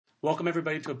Welcome,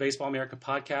 everybody, to a Baseball America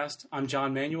podcast. I'm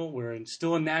John Manuel.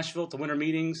 Still in Nashville at the winter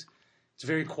meetings. It's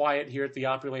very quiet here at the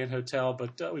Opryland Hotel,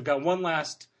 but we've got one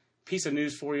last piece of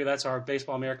news for you. That's our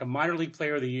Baseball America Minor League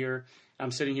Player of the Year. I'm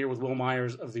sitting here with Wil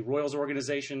Myers of the Royals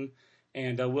organization.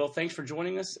 And Will, thanks for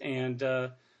joining us. And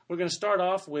we're going to start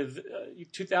off with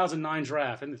 2009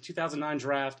 draft. And the 2009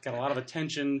 draft got a lot of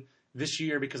attention this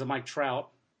year because of Mike Trout,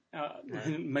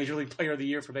 Major League Player of the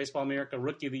Year for Baseball America,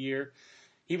 Rookie of the Year.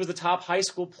 He was the top high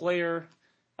school player,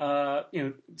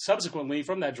 subsequently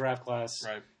from that draft class.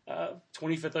 Right.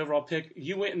 25th overall pick.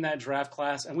 You went in that draft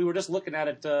class, and we were just looking at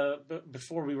it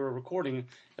before we were recording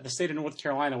at the state of North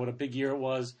Carolina, what a big year it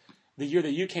was. The year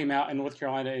that you came out in North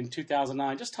Carolina in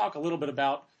 2009. Just talk a little bit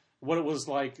about what it was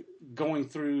like going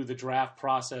through the draft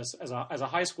process as a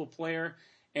high school player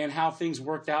and how things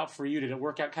worked out for you. Did it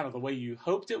work out kind of the way you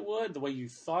hoped it would, the way you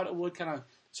thought it would, kind of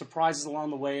surprises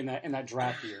along the way in that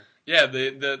draft year? Yeah,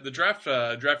 the draft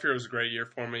year was a great year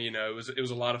for me. It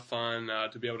was a lot of fun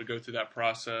to be able to go through that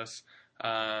process.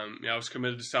 I was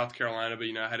committed to South Carolina, but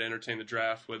I had to entertain the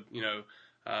draft with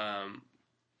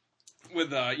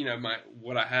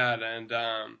what I had, and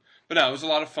but no, it was a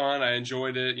lot of fun. I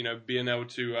enjoyed it. Being able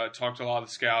to talk to a lot of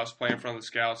the scouts, play in front of the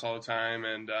scouts all the time,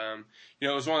 and it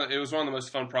was one of the most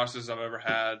fun processes I've ever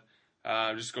had.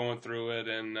 Just going through it,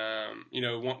 and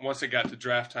once it got to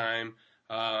draft time.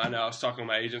 I know I was talking to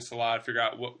my agents a lot, figure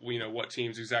out what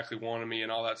teams exactly wanted me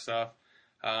and all that stuff.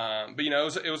 But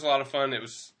it was a lot of fun.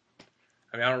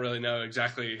 I don't really know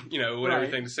exactly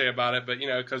everything to say about it, but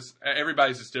because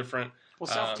everybody's just different. Well,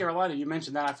 South Carolina, you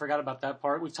mentioned that. I forgot about that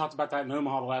part. We've talked about that in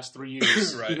Omaha the last 3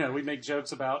 years. Right. We make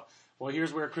jokes about, well,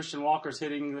 here's where Christian Walker's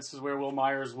hitting. This is where Wil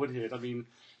Myers would hit. I mean,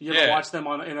 you ever watch them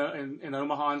in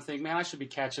Omaha and think, man, I should be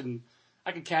catching.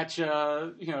 I could catch,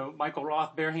 Michael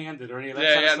Roth barehanded or any of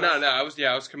that kind of stuff. No.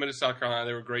 I was committed to South Carolina.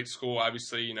 They were a great school.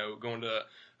 Obviously, going to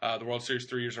the World Series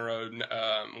 3 years in a row,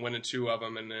 winning 2 of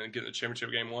them, and then getting the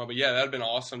championship game 1. But yeah, that'd been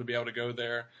awesome to be able to go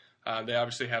there. They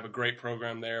obviously have a great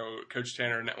program there. Coach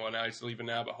Tanner, now he's leaving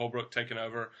now, but Holbrook taking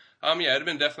over. It'd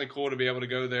been definitely cool to be able to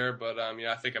go there. But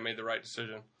I think I made the right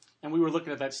decision. And we were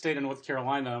looking at that state of North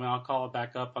Carolina. I'll call it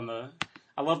back up on the.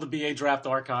 I love the BA Draft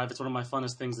Archive. It's one of my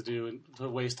funnest things to do and to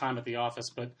waste time at the office.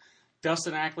 But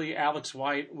Dustin Ackley, Alex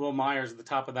White, Wil Myers at the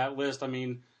top of that list.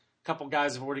 A couple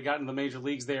guys have already gotten to the major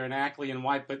leagues there in Ackley and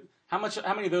White. But how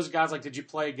many of those guys did you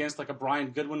play against, like a Brian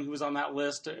Goodwin who was on that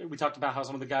list? We talked about how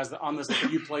some of the guys on this that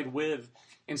you played with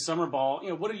in summer ball.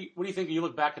 What do you think? You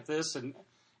look back at this and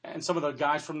some of the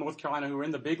guys from North Carolina who are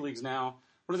in the big leagues now.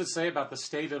 What does it say about the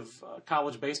state of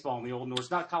college baseball in the Old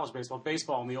North? Not college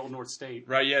baseball in the Old North State.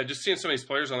 Right, yeah. Just seeing some of these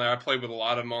players on there. I played with a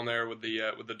lot of them on there with the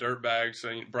Dirtbags.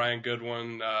 Brian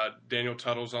Goodwin, Daniel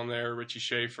Tuttle's on there, Richie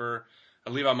Schaefer.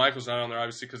 Levi Michael's not on there,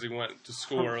 obviously, because he went to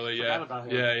school early.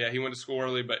 Yeah, he went to school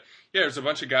early. But, yeah, there's a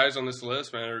bunch of guys on this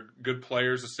list, man. They're good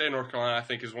players. The state of North Carolina, I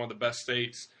think, is one of the best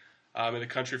states in the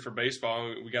country for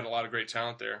baseball. We got a lot of great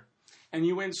talent there. And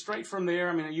you went straight from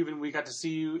there. We got to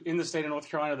see you in the state of North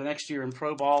Carolina the next year in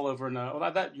pro ball over in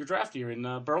your draft year in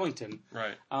Burlington.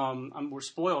 Right. We're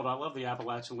spoiled. I love the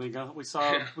Appalachian League. We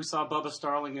saw Bubba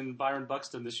Starling and Byron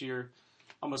Buxton this year,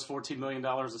 almost $14 million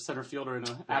a center fielder in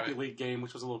an Appy League game,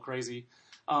 which was a little crazy.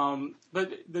 So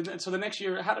the next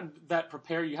year, how did that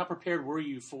prepare you? How prepared were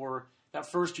you for that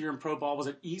first year in pro ball? Was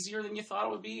it easier than you thought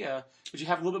it would be? Did you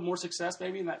have a little bit more success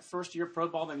maybe in that first year of pro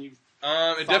ball than you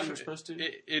thought you were supposed to?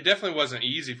 It definitely wasn't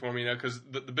easy for me, because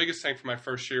the biggest thing for my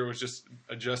first year was just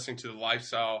adjusting to the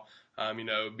lifestyle,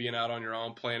 being out on your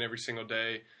own, playing every single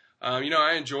day.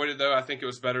 I enjoyed it, though. I think it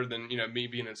was better than, me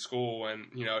being in school and,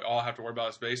 all I have to worry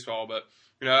about is baseball. But,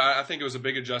 I think it was a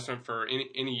big adjustment for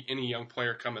any young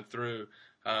player coming through.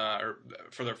 Or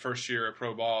for their first year at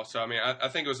pro ball. So, I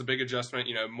think it was a big adjustment,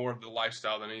 more of the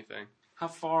lifestyle than anything. How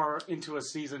far into a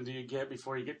season do you get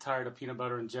before you get tired of peanut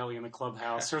butter and jelly in the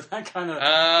clubhouse or that kind of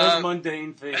those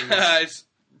mundane things? It's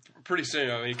pretty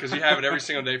soon, because you have it every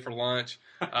single day for lunch.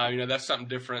 That's something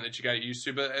different that you got used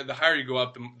to. But the higher you go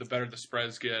up, the better the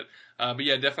spreads get. But,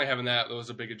 yeah, definitely having that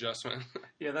was a big adjustment.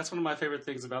 Yeah, that's one of my favorite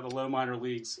things about the low minor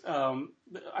leagues.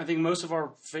 I think most of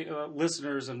our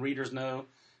listeners and readers know.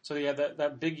 So you had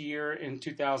that big year in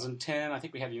 2010. I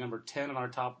think we had you number 10 on our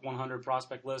top 100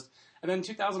 prospect list. And then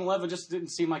 2011 just didn't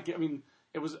seem like it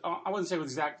was. I wouldn't say it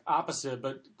was the exact opposite,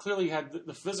 but clearly you had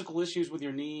the physical issues with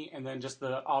your knee, and then just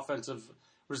the offensive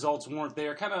results weren't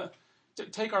there. Kind of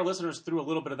take our listeners through a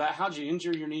little bit of that. How'd you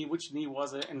injure your knee? Which knee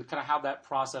was it? And kind of how that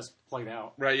process played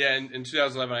out. Right. Yeah. In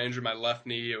 2011, I injured my left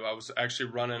knee. I was actually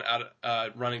running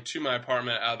to my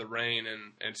apartment out of the rain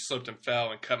and slipped and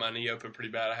fell and cut my knee open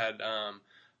pretty bad. I had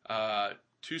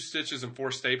 2 stitches and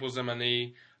 4 staples in my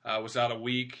knee. Was out a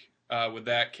week. with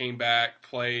that, came back,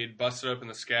 played, busted open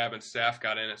the scab, and Staph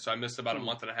got in it. So I missed about a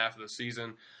month and a half of the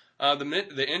season.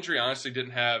 The injury honestly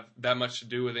didn't have that much to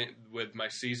do with my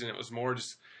season. It was more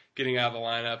just getting out of the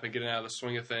lineup and getting out of the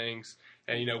swing of things.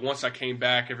 And, once I came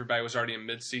back, everybody was already in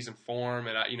mid-season form,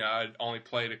 and I'd only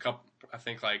played a couple, I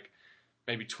think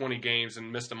maybe 20 games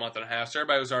and missed a month and a half. So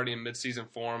everybody was already in mid-season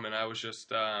form, and I was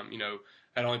just,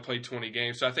 had only played 20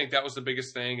 games. So I think that was the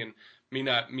biggest thing, and me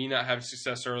not having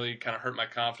success early kind of hurt my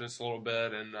confidence a little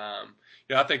bit. And,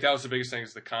 I think that was the biggest thing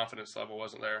is the confidence level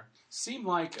wasn't there. Seemed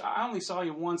like I only saw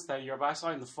you once that year, but I saw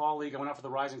you in the fall league. I went out for the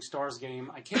Rising Stars game.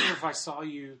 I can't remember if I saw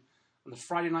you on the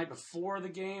Friday night before the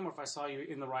game or if I saw you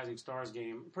in the Rising Stars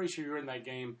game. I'm pretty sure you were in that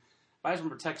game. But I just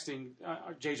remember texting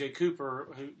J.J. Cooper,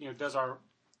 who does our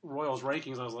Royals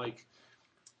rankings. I was like,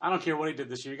 I don't care what he did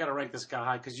this year. You got to rank this guy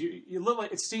high because you look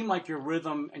like it seemed like your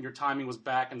rhythm and your timing was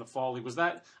back in the fall league. Was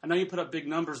that? I know you put up big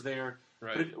numbers there.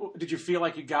 Right. But did you feel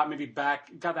like you got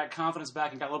that confidence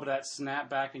back and got a little bit of that snap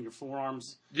back in your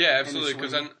forearms? Yeah, absolutely.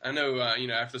 Because I know,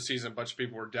 after the season, a bunch of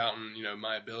people were doubting,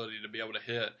 my ability to be able to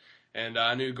hit. And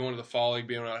I knew going to the fall league,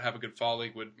 being able to have a good fall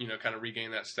league would, kind of regain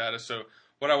that status. So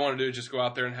what I want to do is just go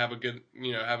out there and have a good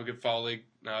fall league,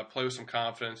 play with some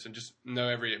confidence, and just know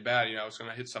every at bat, I was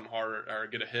going to hit something hard or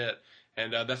get a hit.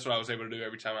 And that's what I was able to do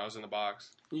every time I was in the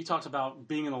box. You talked about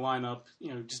being in the lineup,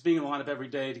 just being in the lineup every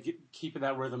day to keeping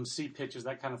that rhythm, see pitches,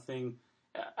 that kind of thing.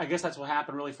 I guess that's what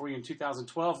happened really for you in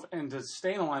 2012. And to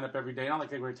stay in the lineup every day, not like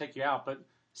they were going to take you out, but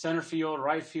center field,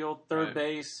 right field, third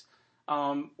base.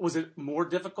 Was it more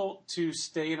difficult to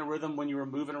stay in a rhythm when you were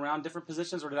moving around different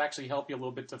positions, or did it actually help you a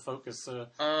little bit to focus? I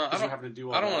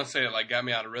don't want to say it got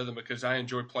me out of rhythm because I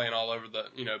enjoy playing all over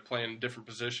playing different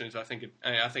positions. I think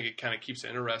it kind of keeps it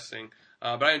interesting.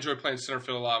 But I enjoy playing center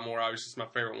field a lot more. Obviously, it's my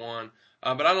favorite one.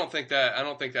 But I don't think that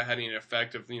had any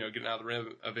effect of getting out of the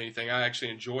rhythm of anything. I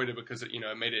actually enjoyed it because it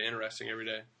made it interesting every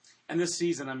day. And this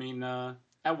season,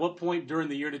 at what point during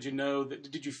the year did you know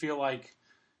that? Did you feel like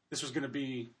this was going to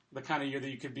be the kind of year that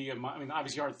you could be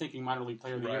obviously you aren't thinking minor league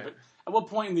player of the year, but at what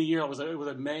point in the year, was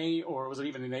it May or was it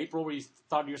even in April where you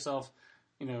thought to yourself,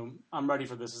 I'm ready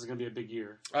for this. This is going to be a big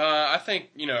year? I think,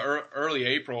 early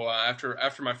April after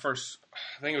my first,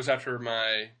 I think it was after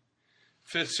my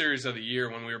 5th series of the year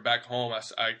when we were back home,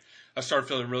 I started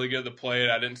feeling really good at the plate.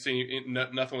 I didn't see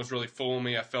nothing was really fooling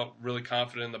me. I felt really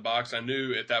confident in the box. I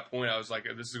knew at that point I was like,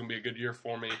 this is going to be a good year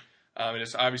for me. And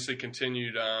it's obviously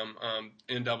continued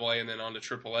in AA and then on to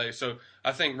AAA. So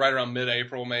I think right around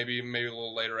mid-April, maybe a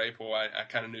little later April, I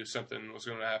kind of knew something was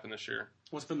going to happen this year.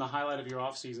 What's been the highlight of your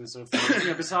off season so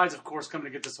far? Besides, of course, coming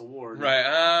to get this award. Right.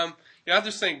 I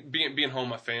just think being home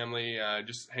with my family,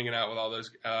 just hanging out with all those,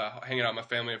 hanging out with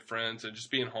my family and friends, and just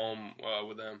being home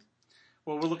with them.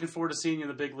 Well, we're looking forward to seeing you in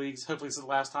the big leagues. Hopefully, this is the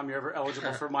last time you're ever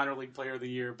eligible for minor league player of the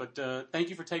year. But thank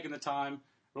you for taking the time.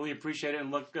 Really appreciate it,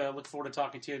 and look forward to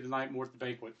talking to you tonight more at the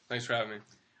banquet. Thanks for having me.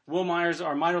 Will Myers,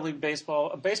 our minor league Baseball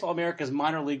America's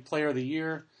minor league player of the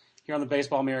year here on the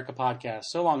Baseball America podcast.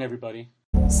 So long, everybody.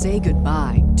 Say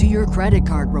goodbye to your credit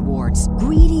card rewards.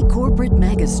 Greedy corporate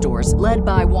mega stores, led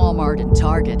by Walmart and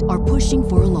Target, are pushing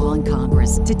for a law in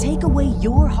Congress to take away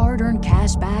your hard-earned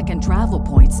cash back and travel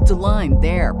points to line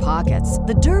their pockets.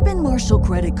 The Durbin-Marshall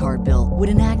credit card bill would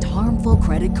enact harmful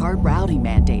credit card routing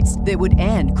mandates that would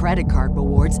end credit card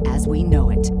rewards as we know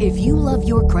it. If you love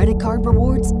your credit card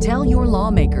rewards, tell your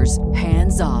lawmakers,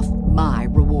 hands off my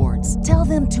rewards. Tell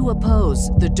them to oppose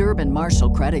the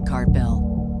Durbin-Marshall credit card bill.